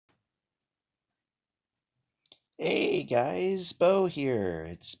Hey guys, Bo here.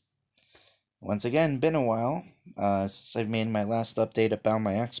 It's once again been a while since I've made my last update about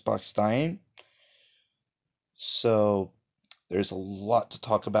my Xbox dying. So there's a lot to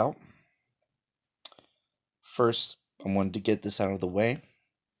talk about. First, I wanted to get this out of the way.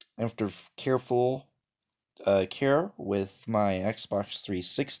 After careful care with my Xbox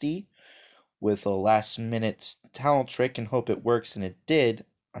 360, with a last minute talent trick and hope it works, and it did,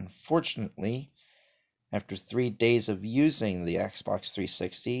 unfortunately, after 3 days of using the Xbox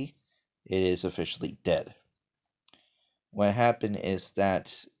 360, it is officially dead. What happened is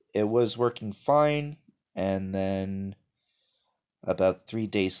that it was working fine, and then about 3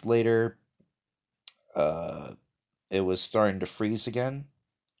 days later, uh, it was starting to freeze again.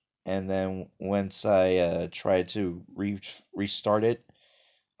 And then once I tried to restart it,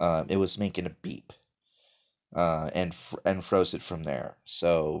 it was making a beep, and froze it from there.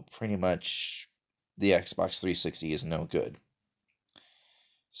 So pretty much, the Xbox 360 is no good.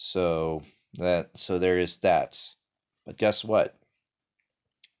 So there is that. But guess what?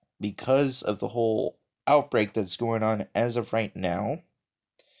 Because of the whole outbreak that's going on as of right now,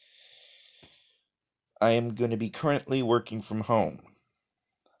 I am going to be currently working from home.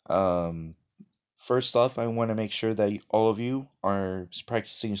 Um, First off, I want to make sure that all of you are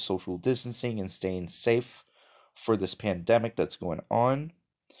practicing social distancing and staying safe for this pandemic that's going on.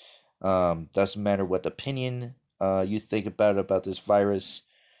 Doesn't matter what opinion you think about this virus.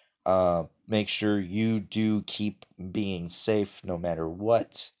 Make sure you do keep being safe no matter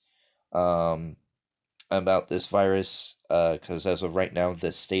what. About this virus, because as of right now,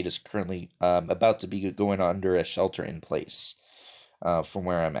 the state is currently about to be going under a shelter in place, from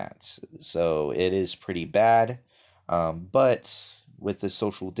where I'm at. So it is pretty bad, but with the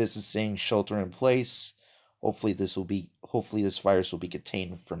social distancing, shelter in place, hopefully this virus will be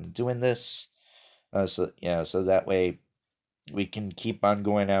contained from doing this. So that way we can keep on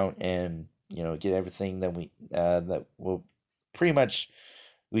going out and get everything that will pretty much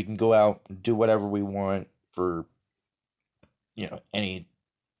we can go out and do whatever we want for any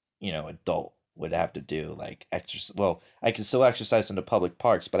adult would have to do, like exercise. Well, I can still exercise in the public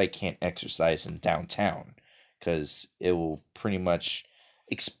parks, but I can't exercise in downtown because it will pretty much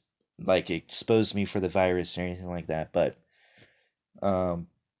expose me for the virus or anything like that. Um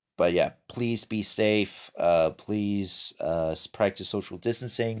but yeah, please be safe. Please practice social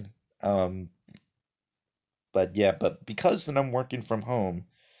distancing. But because then I'm working from home,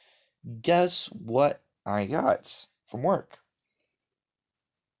 guess what I got from work?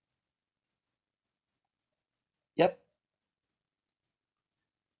 Yep,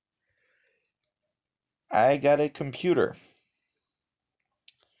 I got a computer.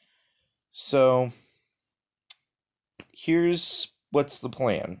 So here's what's the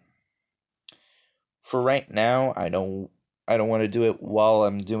plan. For right now, I don't want to do it while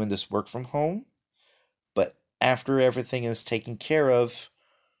I'm doing this work from home, but after everything is taken care of,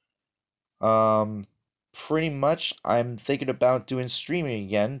 um pretty much I'm thinking about doing streaming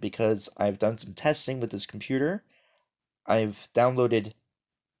again because I've done some testing with this computer. I've downloaded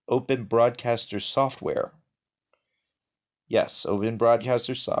Open Broadcaster software. Yes, Open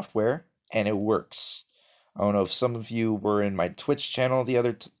Broadcaster software, and it works. I don't know if some of you were in my Twitch channel the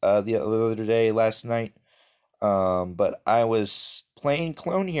other day last night, but I was playing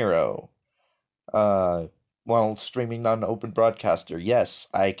Clone Hero uh, while streaming on Open Broadcaster. Yes,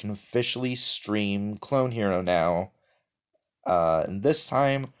 I can officially stream Clone Hero now, and this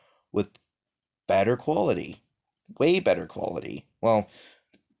time with better quality, way better quality. Well,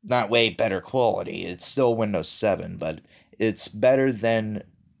 not way better quality. It's still Windows 7, but it's better than,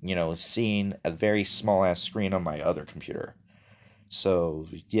 seeing a very small ass screen on my other computer. So,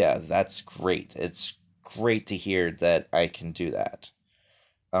 yeah, that's great. It's great to hear that I can do that.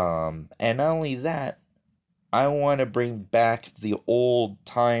 And not only that, I want to bring back the old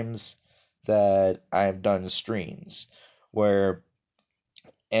times that I've done streams where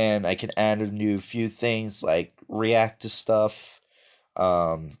and I can add a new few things like react to stuff.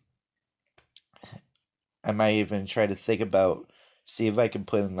 Um, I might even try to think about see if I can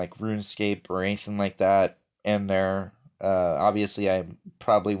put in like RuneScape or anything like that in there. Obviously, I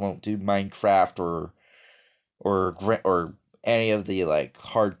probably won't do Minecraft or any of the like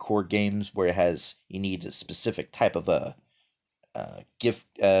hardcore games where it has you need a specific type of a gift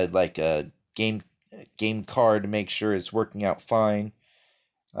like a game card to make sure it's working out fine.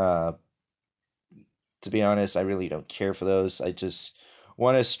 Uh, to be honest, I really don't care for those. I just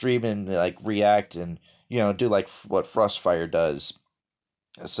want to stream and like react and do like what Frostfire does.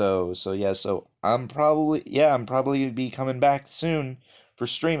 So yeah, so I'm probably gonna be coming back soon for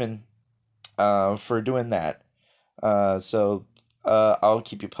streaming, for doing that. I'll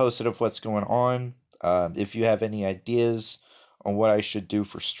keep you posted of what's going on. If you have any ideas on what I should do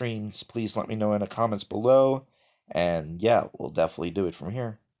for streams, please let me know in the comments below. And yeah, we'll definitely do it from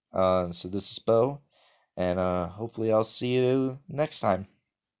here. So this is Bo, and hopefully I'll see you next time.